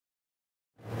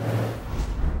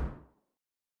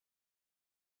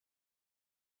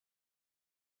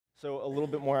So a little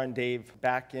bit more on Dave.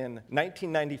 Back in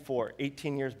 1994,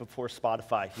 18 years before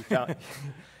Spotify,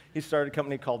 he started a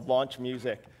company called Launch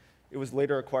Music. It was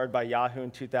later acquired by Yahoo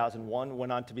in 2001,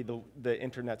 went on to be the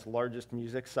internet's largest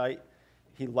music site.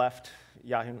 He left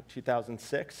Yahoo in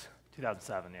 2006.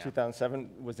 2007, yeah. 2007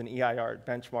 was an EIR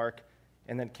benchmark,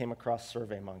 and then came across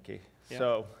SurveyMonkey. Yeah.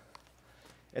 So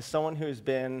as someone who's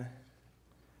been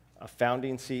a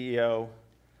founding CEO,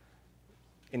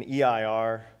 an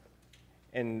EIR,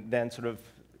 and then sort of,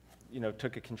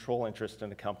 took a control interest in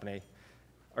the company.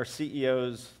 Are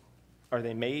CEOs, are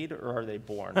they made or are they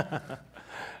born?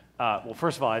 Well,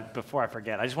 first of all, before I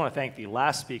forget, I just want to thank the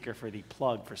last speaker for the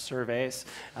plug for surveys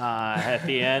at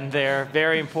the end there.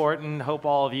 Very important. Hope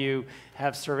all of you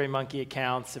have SurveyMonkey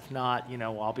accounts. If not,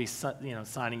 I'll be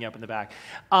signing up in the back.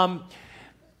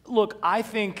 Look, I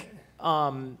think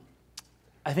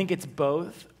it's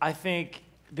both. I think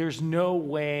there's no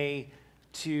way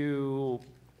to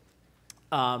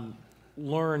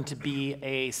learn to be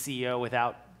a CEO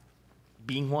without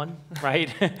being one, right?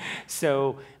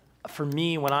 So for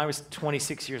me, when I was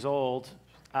 26 years old,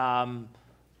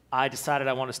 I decided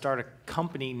I want to start a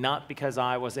company, not because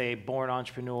I was a born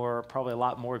entrepreneur. Probably a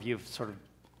lot more of you have sort of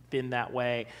been that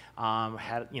way.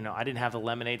 I didn't have the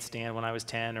lemonade stand when I was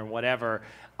 10 or whatever.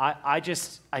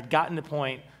 I'd gotten to the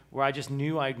point where I just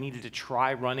knew I needed to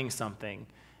try running something.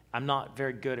 I'm not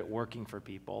very good at working for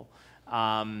people.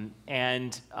 No one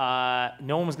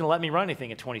was going to let me run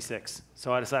anything at 26.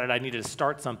 So I decided I needed to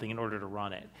start something in order to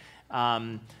run it.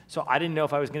 So I didn't know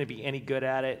if I was going to be any good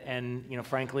at it. And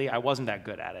frankly, I wasn't that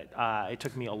good at it. It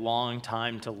took me a long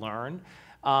time to learn.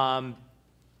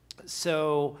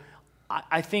 So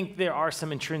I think there are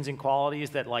some intrinsic qualities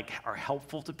that are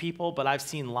helpful to people, but I've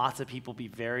seen lots of people be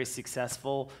very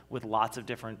successful with lots of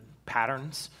different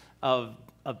patterns of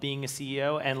being a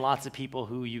CEO, and lots of people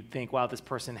who you think, wow, this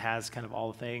person has kind of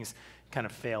all the things, kind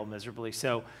of fail miserably.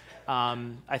 So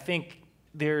I think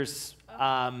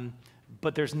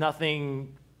but there's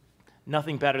nothing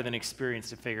better than experience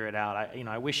to figure it out.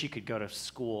 I wish you could go to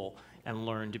school and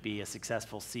learn to be a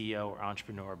successful CEO or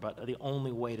entrepreneur, but the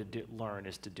only way to learn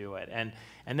is to do it. And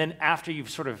then after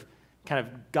you've sort of kind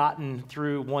of gotten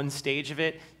through one stage of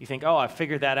it, you think, oh, I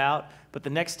figured that out, but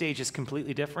the next stage is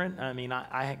completely different. I mean,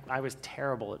 I was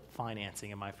terrible at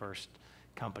financing in my first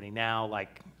company. Now,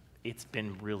 it's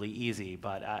been really easy,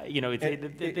 but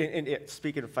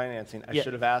speaking of financing, I Yeah.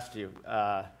 should have asked you.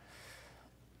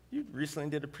 You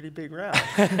recently did a pretty big round.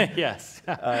 Yes.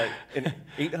 An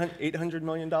 $800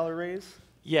 million raise?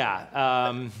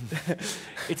 Yeah,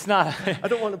 it's not. I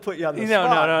don't want to put you on the No,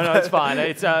 spot. no, it's fine.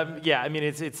 It's yeah. I mean,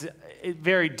 it's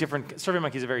very different.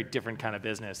 SurveyMonkey is a very different kind of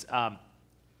business.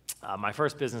 My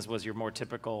first business was your more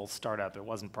typical startup. It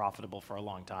wasn't profitable for a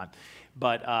long time,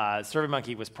 but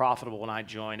SurveyMonkey was profitable when I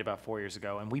joined about 4 years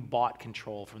ago, and we bought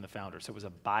control from the founder. So it was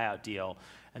a buyout deal,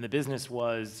 and the business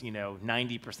was 90%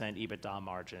 EBITDA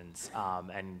margins,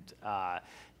 and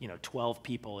 12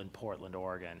 people in Portland,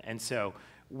 Oregon, and so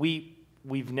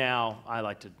We've now, I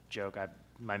like to joke,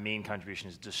 my main contribution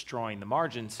is destroying the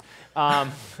margins,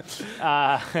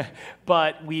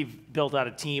 but we've built out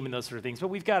a team and those sort of things. But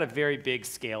we've got a very big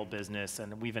scale business,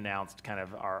 and we've announced kind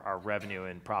of our revenue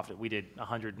and profit. We did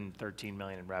 $113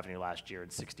 million in revenue last year and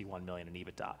 $61 million in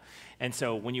EBITDA. And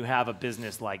so when you have a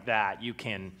business like that, you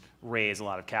can raise a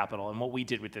lot of capital. And what we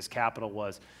did with this capital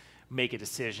was make a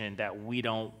decision that we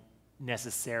don't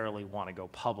necessarily want to go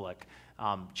public,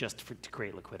 just to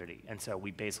create liquidity. And so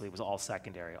it was all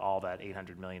secondary. All that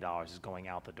 $800 million is going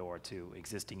out the door to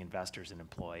existing investors and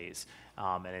employees.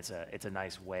 And it's a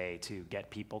nice way to get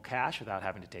people cash without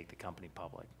having to take the company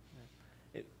public.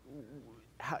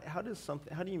 How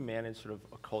do you manage sort of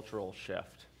a cultural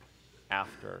shift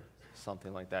after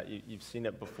something like that? You've seen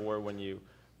it before when you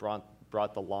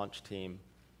brought the launch team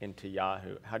into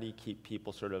Yahoo. How do you keep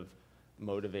people sort of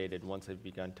motivated once they've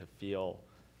begun to feel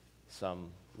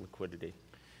some liquidity?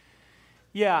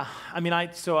 Yeah, I mean, I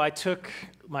took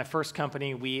my first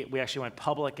company. We actually went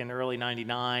public in early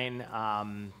 '99,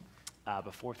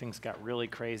 before things got really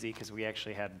crazy, because we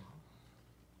actually had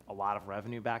a lot of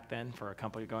revenue back then for a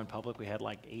company going public. We had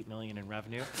like $8 million in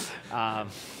revenue. I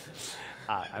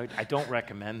don't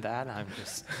recommend that.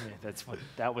 But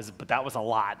that was a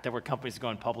lot. There were companies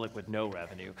going public with no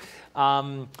revenue.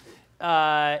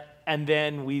 And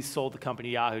then we sold the company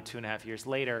to Yahoo 2.5 years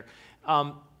later.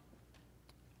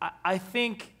 I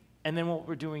think, and then what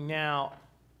we're doing now,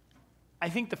 I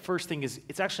think the first thing is,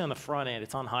 it's actually on the front end,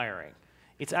 it's on hiring.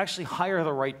 It's actually hire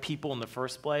the right people in the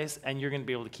first place, and you're going to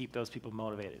be able to keep those people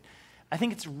motivated. I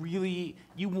think it's really,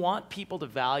 you want people to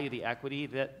value the equity,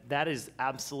 that is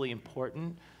absolutely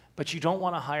important, but you don't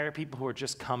want to hire people who are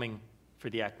just coming for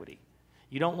the equity.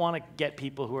 You don't want to get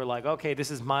people who are like, okay,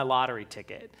 this is my lottery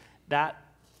ticket.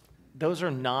 Those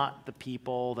are not the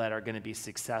people that are going to be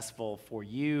successful for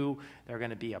you. They're going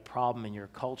to be a problem in your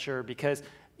culture because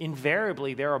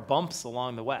invariably there are bumps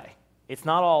along the way. It's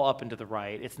not all up and to the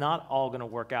right. It's not all going to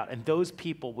work out. And those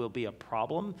people will be a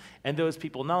problem. And those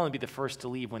people not only be the first to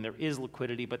leave when there is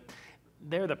liquidity, but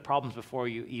they're the problems before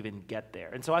you even get there.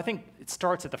 And so I think it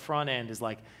starts at the front end is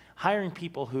like hiring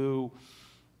people who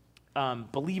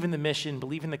believe in the mission,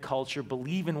 believe in the culture,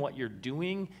 believe in what you're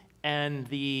doing, and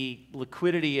the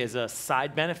liquidity is a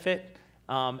side benefit.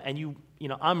 And you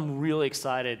know, I'm really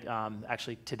excited.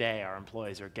 Actually, today our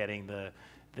employees are getting the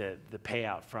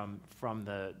payout from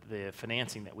the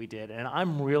financing that we did, and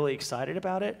I'm really excited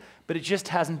about it. But it just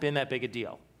hasn't been that big a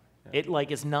deal. Yeah.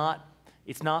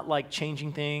 It's not like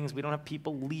changing things. We don't have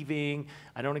people leaving.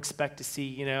 I don't expect to see,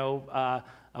 you know,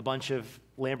 a bunch of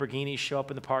Lamborghinis show up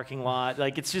in the parking lot.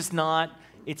 Like, it's just not.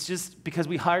 It's just because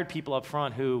we hired people up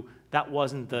front who that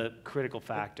wasn't the critical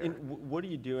factor. And what do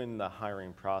you do in the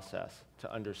hiring process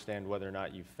to understand whether or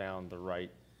not you found the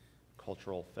right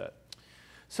cultural fit?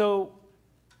 So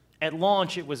at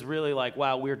launch, it was really like,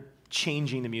 wow, we're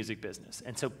changing the music business.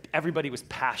 And so everybody was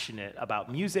passionate about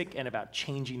music and about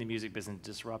changing the music business,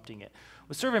 disrupting it.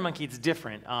 With SurveyMonkey, it's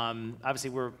different. Obviously,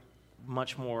 we're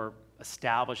much more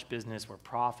established business, we're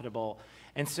profitable.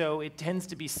 And so it tends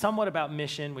to be somewhat about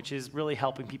mission, which is really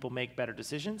helping people make better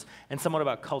decisions, and somewhat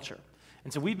about culture.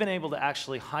 And so we've been able to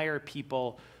actually hire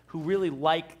people who really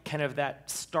like kind of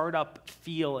that startup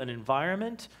feel and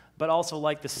environment, but also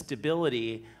like the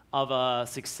stability of a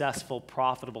successful,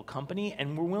 profitable company.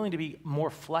 And we're willing to be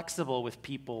more flexible with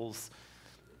people's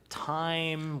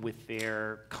time, with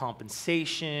their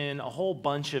compensation, a whole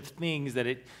bunch of things that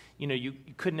you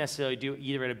couldn't necessarily do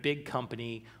either at a big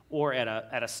company or at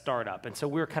a startup. And so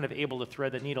we're kind of able to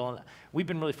thread the needle. And we've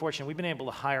been really fortunate. We've been able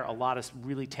to hire a lot of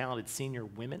really talented senior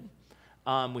women,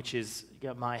 which is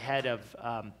my head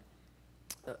of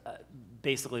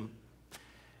basically,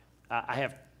 I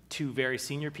have two very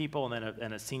senior people and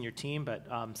then a senior team, but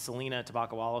Selena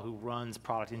Tabakawala, who runs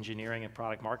product engineering and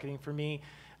product marketing for me,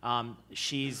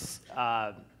 she's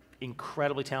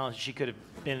incredibly talented. She could have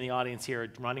been in the audience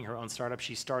here running her own startup.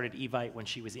 She started Evite when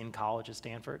she was in college at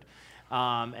Stanford,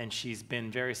 and she's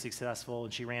been very successful,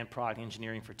 and she ran product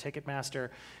engineering for Ticketmaster.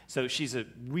 So she's a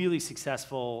really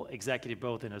successful executive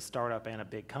both in a startup and a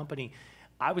big company.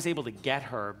 I was able to get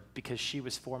her because she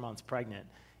was 4 months pregnant,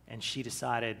 and she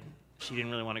decided she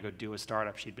didn't really want to go do a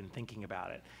startup. She'd been thinking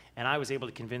about it. And I was able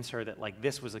to convince her that like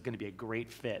this was going to be a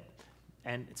great fit.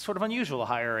 And it's sort of unusual to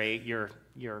hire your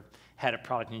head of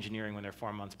product engineering when they're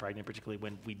 4 months pregnant, particularly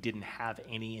when we didn't have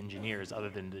any engineers other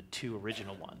than the two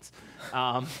original ones.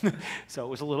 So it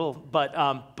was a little, but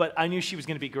I knew she was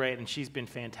going to be great, and she's been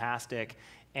fantastic.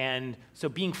 And so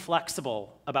being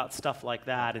flexible about stuff like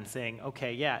that and saying,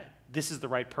 okay, yeah, this is the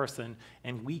right person,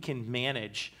 and we can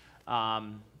manage.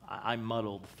 I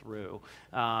muddled through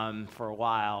for a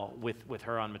while with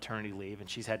her on maternity leave, and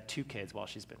she's had 2 kids while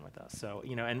she's been with us. So,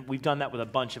 you know, and we've done that with a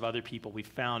bunch of other people. We've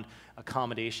found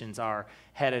accommodations. Our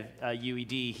head of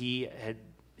UED,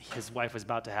 his wife was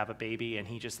about to have a baby, and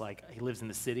he lives in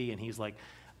the city, and he's like,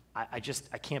 I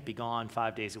can't be gone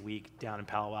 5 days a week down in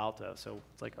Palo Alto. So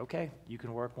it's like, okay, you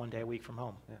can work 1 day a week from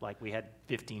home. Yeah. Like we had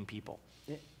 15 people.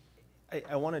 Yeah.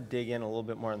 I want to dig in a little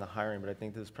bit more on the hiring, but I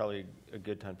think this is probably a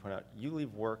good time to point out. You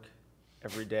leave work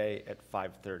every day at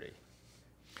 5:30.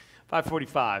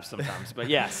 5:45 sometimes, but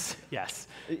yes, yes.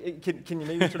 Can you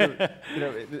maybe sort of,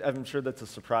 I'm sure that's a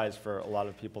surprise for a lot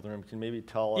of people in the room. Can you maybe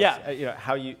tell us,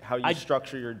 how you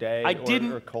structure your day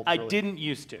or culturally? I didn't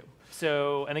used to.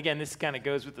 So, and again, this kind of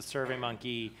goes with the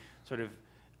SurveyMonkey sort of,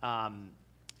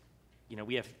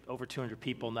 we have over 200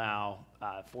 people now.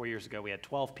 4 years ago, we had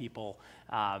 12 people.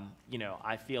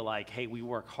 I feel like, hey, we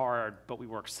work hard, but we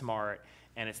work smart,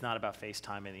 and it's not about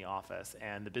FaceTime in the office.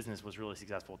 And the business was really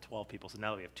successful with 12 people, so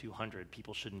now that we have 200,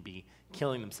 people shouldn't be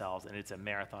killing themselves, and it's a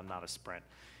marathon, not a sprint.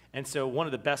 And so one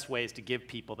of the best ways to give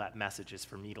people that message is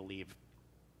for me to leave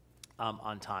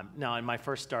on time. Now, in my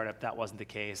first startup, that wasn't the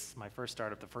case. My first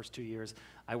startup, the first 2 years,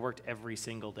 I worked every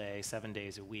single day, 7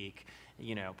 days a week,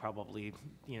 probably,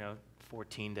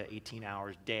 14 to 18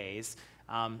 hours days,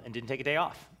 and didn't take a day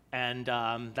off. And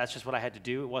that's just what I had to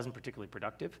do. It wasn't particularly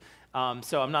productive.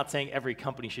 So I'm not saying every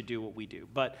company should do what we do.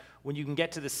 But when you can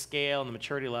get to the scale and the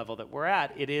maturity level that we're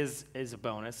at, it is a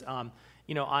bonus.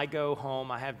 I go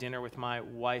home, I have dinner with my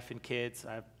wife and kids.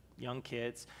 I have young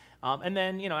kids. And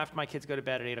then, after my kids go to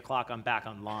bed at 8 o'clock, I'm back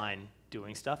online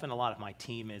doing stuff, and a lot of my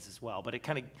team is as well. But it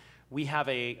kind of we have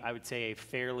I would say, a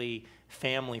fairly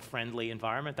family-friendly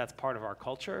environment. That's part of our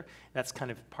culture. That's kind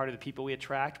of part of the people we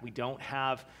attract. We don't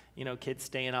have, kids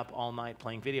staying up all night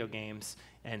playing video games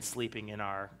and sleeping in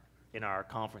our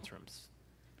conference rooms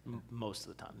most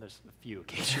of the time. There's a few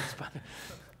occasions, but.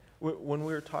 When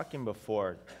we were talking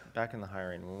before, back in the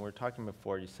hiring, when we were talking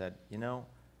before, you said,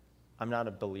 I'm not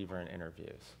a believer in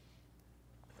interviews.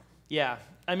 Yeah,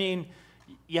 I mean,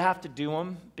 you have to do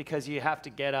them because you have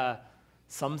to get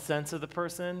some sense of the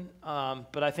person,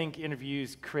 but I think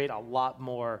interviews create a lot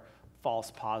more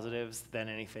false positives than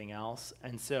anything else.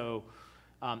 And so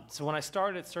when I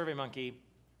started at SurveyMonkey,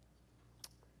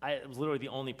 I was literally the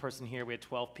only person here. We had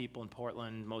 12 people in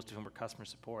Portland, most of whom were customer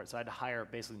support. So I had to hire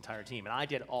basically the entire team. And I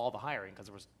did all the hiring because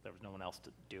there was no one else to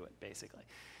do it, basically.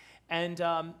 And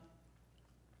I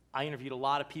interviewed a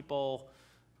lot of people.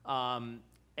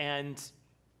 And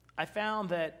I found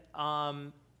that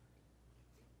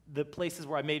the places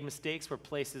where I made mistakes were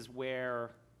places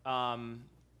where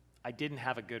I didn't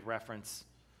have a good reference.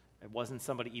 It wasn't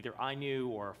somebody either I knew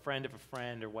or a friend of a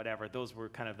friend or whatever. Those were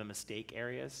kind of the mistake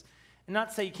areas. And not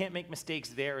to say you can't make mistakes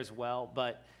there as well,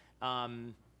 but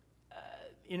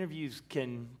interviews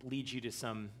can lead you to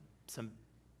some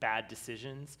bad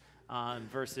decisions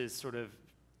versus sort of,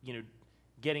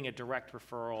 getting a direct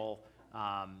referral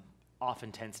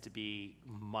often tends to be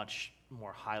much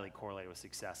more highly correlated with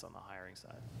success on the hiring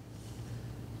side.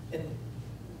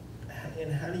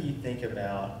 And how do you think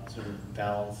about sort of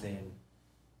balancing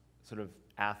sort of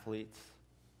athletes,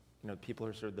 people who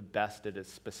are sort of the best at a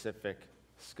specific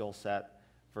skill set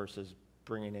versus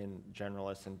bringing in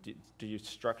generalists, and do you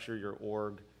structure your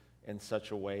org in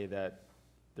such a way that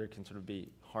there can sort of be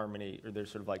harmony, or there's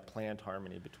sort of like planned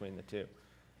harmony between the two?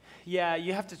 Yeah,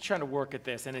 you have to try to work at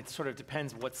this, and it sort of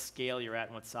depends what scale you're at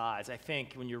and what size. I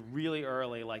think when you're really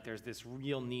early, like there's this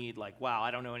real need, like, wow, I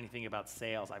don't know anything about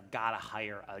sales. I've got to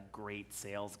hire a great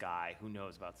sales guy who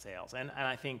knows about sales, and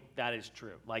I think that is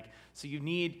true. Like, so you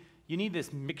need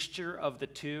this mixture of the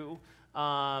two.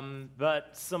 But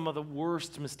some of the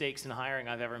worst mistakes in hiring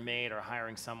I've ever made are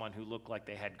hiring someone who looked like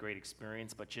they had great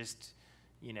experience, but just,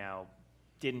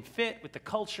 didn't fit with the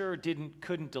culture,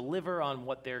 couldn't deliver on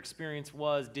what their experience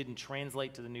was, didn't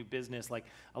translate to the new business. Like,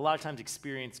 a lot of times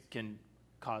experience can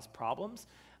cause problems.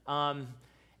 And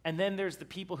then there's the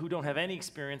people who don't have any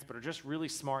experience but are just really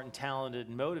smart and talented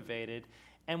and motivated.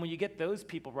 And when you get those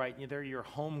people right, they're your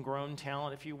homegrown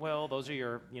talent, if you will. Those are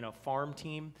your, farm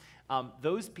team.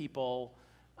 Those people,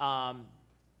 are,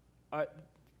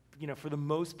 for the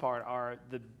most part, are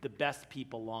the best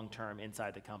people long-term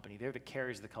inside the company. They're the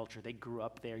carriers of the culture. They grew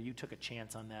up there. You took a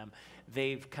chance on them.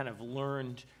 They've kind of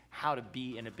learned how to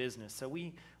be in a business. So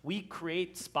we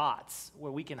create spots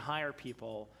where we can hire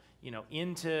people,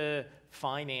 into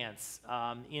finance,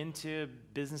 into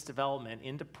business development,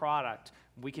 into product.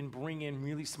 We can bring in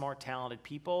really smart, talented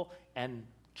people and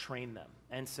train them.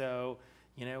 And so,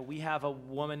 we have a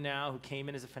woman now who came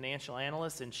in as a financial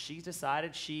analyst, and she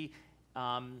decided she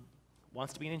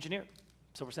wants to be an engineer.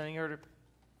 So we're sending her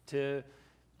to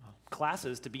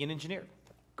classes to be an engineer.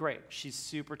 Great. She's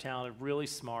super talented, really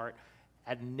smart,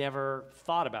 had never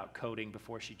thought about coding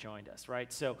before she joined us,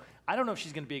 right? So I don't know if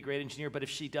she's going to be a great engineer, but if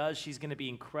she does, she's going to be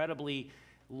incredibly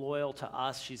loyal to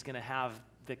us. She's going to have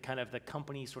the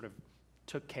company sort of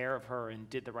took care of her and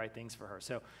did the right things for her.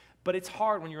 So, but it's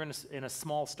hard when you're in a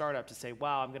small startup to say,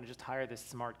 wow, I'm going to just hire this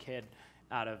smart kid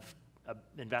out of an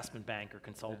investment bank or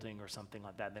consulting or something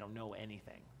like that. They don't know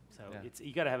anything. So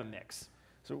you got to have a mix.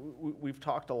 So we've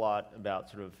talked a lot about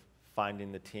sort of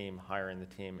finding the team, hiring the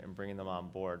team, and bringing them on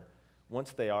board.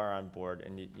 Once they are on board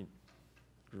and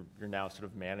you're now sort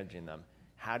of managing them,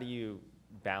 how do you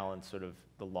balance sort of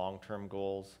the long-term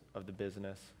goals of the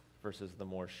business versus the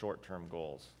more short-term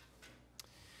goals?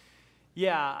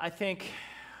 Yeah, I think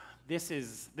this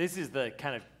is the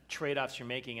kind of trade-offs you're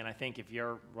making, and I think if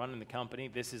you're running the company,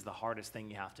 this is the hardest thing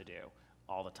you have to do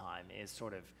all the time, is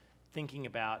sort of thinking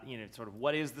about, sort of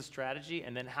what is the strategy,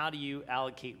 and then how do you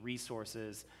allocate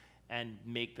resources and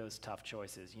make those tough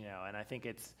choices, and I think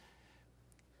it's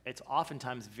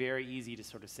oftentimes very easy to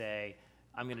sort of say,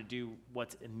 I'm going to do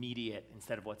what's immediate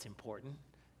instead of what's important,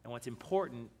 and what's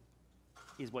important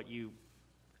is what you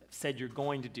said you're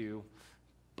going to do,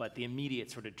 but the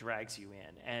immediate sort of drags you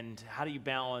in. And how do you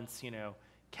balance,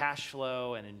 cash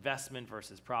flow and investment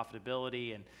versus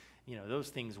profitability? And, those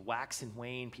things wax and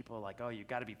wane. People are like, oh, you've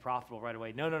got to be profitable right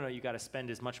away. No, you got to spend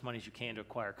as much money as you can to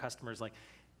acquire customers. Like,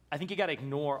 I think you got to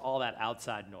ignore all that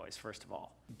outside noise, first of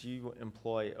all. Do you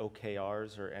employ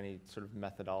OKRs or any sort of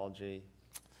methodology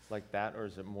like that, or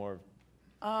is it more?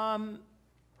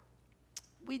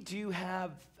 We do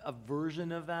have a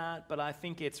version of that, but I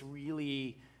think it's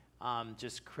really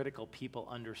just critical people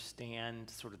understand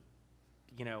sort of,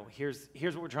 here's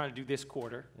what we're trying to do this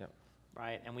quarter,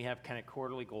 right? And we have kind of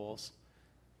quarterly goals.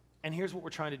 And here's what we're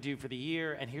trying to do for the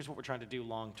year, and here's what we're trying to do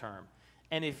long term.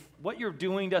 And if what you're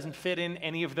doing doesn't fit in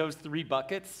any of those 3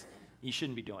 buckets, you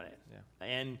shouldn't be doing it. Yeah.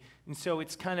 And so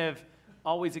it's kind of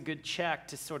always a good check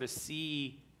to sort of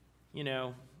see,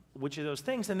 which of those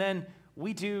things. And then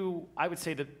we do, I would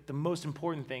say that the most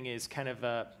important thing is kind of,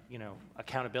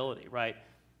 accountability, right?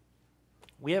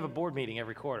 We have a board meeting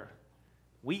every quarter.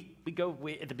 We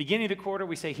at the beginning of the quarter,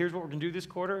 we say, here's what we're going to do this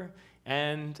quarter.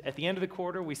 And at the end of the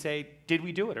quarter, we say, did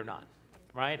we do it or not?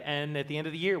 Right? And at the end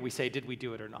of the year, we say, did we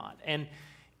do it or not?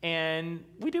 And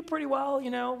we do pretty well.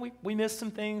 We missed some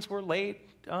things. We're late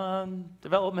on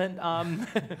development,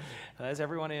 as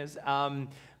everyone is.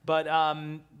 But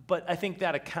I think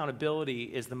that accountability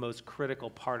is the most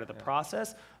critical part of the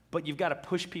process. But you've got to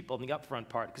push people in the upfront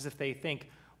part, because if they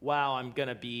think, wow, I'm going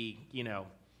to be,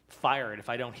 fired if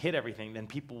I don't hit everything, then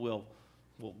people will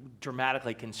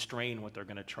dramatically constrain what they're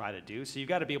going to try to do. So you've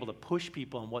got to be able to push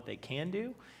people on what they can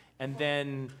do, and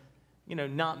then,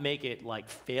 not make it like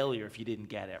failure if you didn't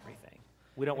get everything.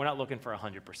 We're not looking for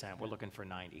 100%. We're looking for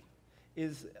 90.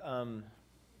 Is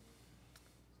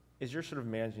you're sort of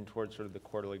managing towards sort of the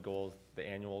quarterly goals, the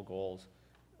annual goals,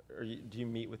 or do you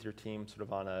meet with your team sort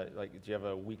of on do you have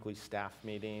a weekly staff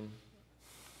meeting?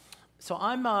 So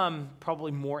I'm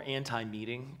probably more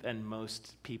anti-meeting than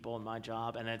most people in my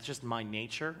job, and it's just my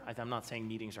nature. I'm not saying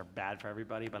meetings are bad for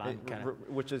everybody, but I'm kind of...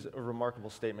 Which is a remarkable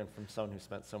statement from someone who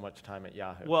spent so much time at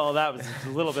Yahoo. Well, that was a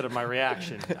little bit of my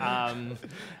reaction.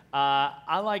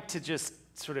 I like to just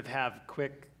sort of have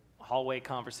quick hallway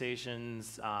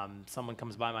conversations. Someone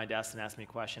comes by my desk and asks me a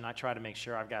question. I try to make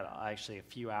sure I've got actually a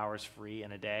few hours free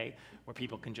in a day where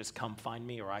people can just come find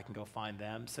me, or I can go find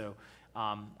them. So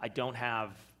I don't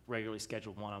have regularly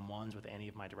scheduled one-on-ones with any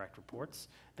of my direct reports.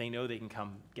 They know they can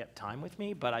come get time with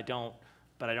me, but I don't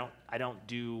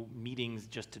do meetings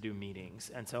just to do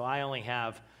meetings. And so I only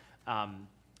have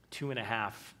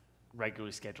 2.5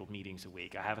 regularly scheduled meetings a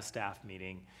week. I have a staff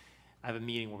meeting. I have a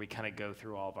meeting where we kind of go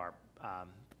through all of our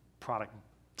product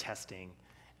testing,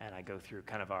 and I go through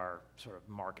kind of our sort of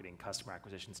marketing, customer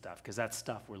acquisition stuff, because that's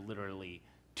stuff we're literally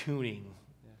tuning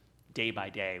day by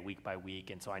day, week by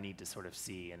week, and so I need to sort of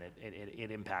see, and it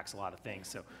impacts a lot of things.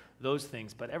 So those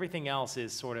things, but everything else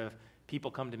is sort of, people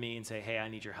come to me and say, hey, I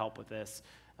need your help with this.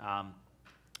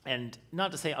 And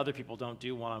not to say other people don't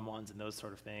do one-on-ones and those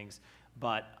sort of things,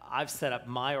 but I've set up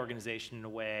my organization in a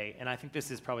way, and I think this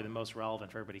is probably the most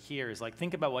relevant for everybody here, is like,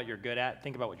 think about what you're good at,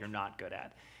 think about what you're not good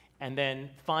at. And then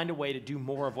find a way to do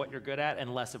more of what you're good at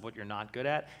and less of what you're not good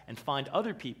at, and find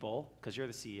other people, because you're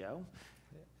the CEO,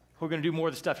 who are going to do more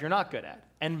of the stuff you're not good at,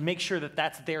 and make sure that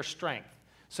that's their strength.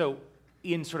 So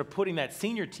in sort of putting that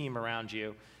senior team around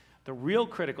you, the real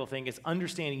critical thing is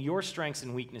understanding your strengths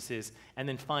and weaknesses, and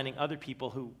then finding other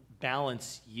people who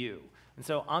balance you. And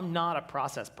so I'm not a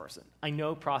process person. I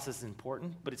know process is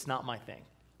important, but it's not my thing.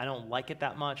 I don't like it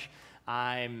that much.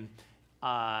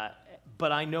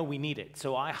 But I know we need it.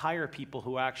 So I hire people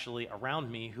who actually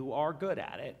around me who are good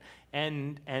at it,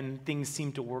 and things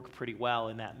seem to work pretty well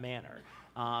in that manner.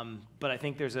 But I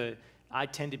think I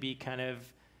tend to be kind of,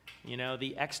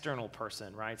 the external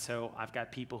person, right? So I've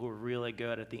got people who are really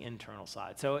good at the internal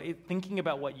side. So thinking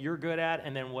about what you're good at,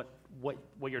 and then what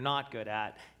you're not good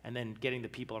at, and then getting the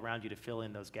people around you to fill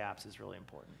in those gaps is really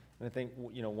important. And I think,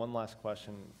 one last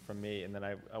question from me, and then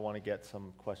I want to get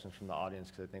some questions from the audience,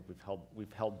 because I think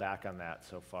we've held back on that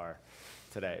so far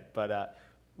today. But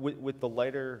with the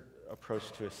lighter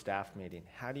approach to a staff meeting,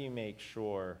 how do you make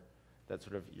sure that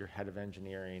sort of your head of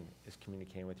engineering is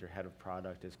communicating with your head of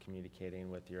product, is communicating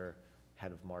with your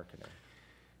head of marketing?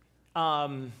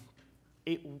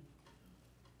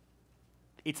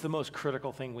 It's the most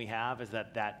critical thing we have, is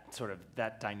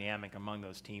that dynamic among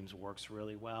those teams works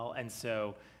really well. And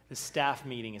so the staff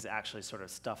meeting is actually sort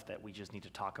of stuff that we just need to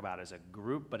talk about as a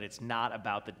group, but it's not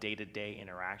about the day-to-day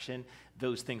interaction.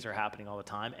 Those things are happening all the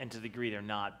time, and to the degree they're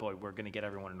not, boy, we're going to get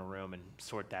everyone in a room and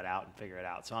sort that out and figure it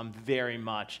out. So I'm very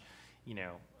much,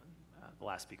 the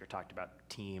last speaker talked about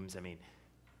teams. I mean,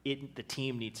 the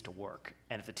team needs to work,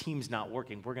 and if the team's not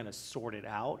working, we're going to sort it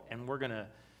out, and we're going to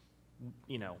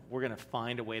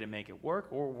find a way to make it work,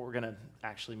 or we're going to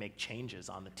actually make changes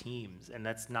on the teams. And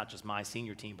that's not just my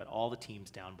senior team, but all the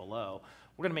teams down below.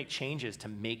 We're going to make changes to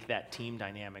make that team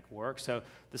dynamic work. So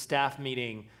the staff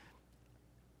meeting,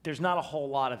 there's not a whole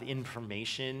lot of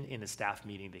information in a staff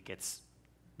meeting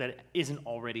that isn't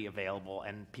already available,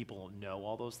 and people know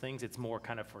all those things. It's more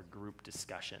kind of for group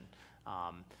discussion.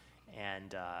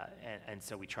 And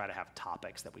so we try to have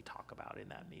topics that we talk about in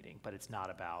that meeting, but it's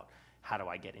not about how do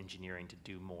I get engineering to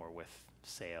do more with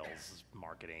sales,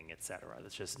 marketing, et cetera.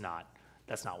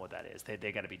 That's not what that is.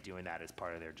 They got to be doing that as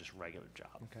part of their just regular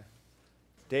job. Okay.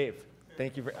 Dave,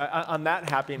 thank you. On that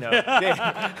happy note, Dave.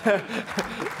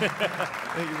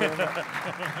 Thank you very much.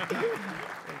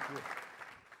 Thank you.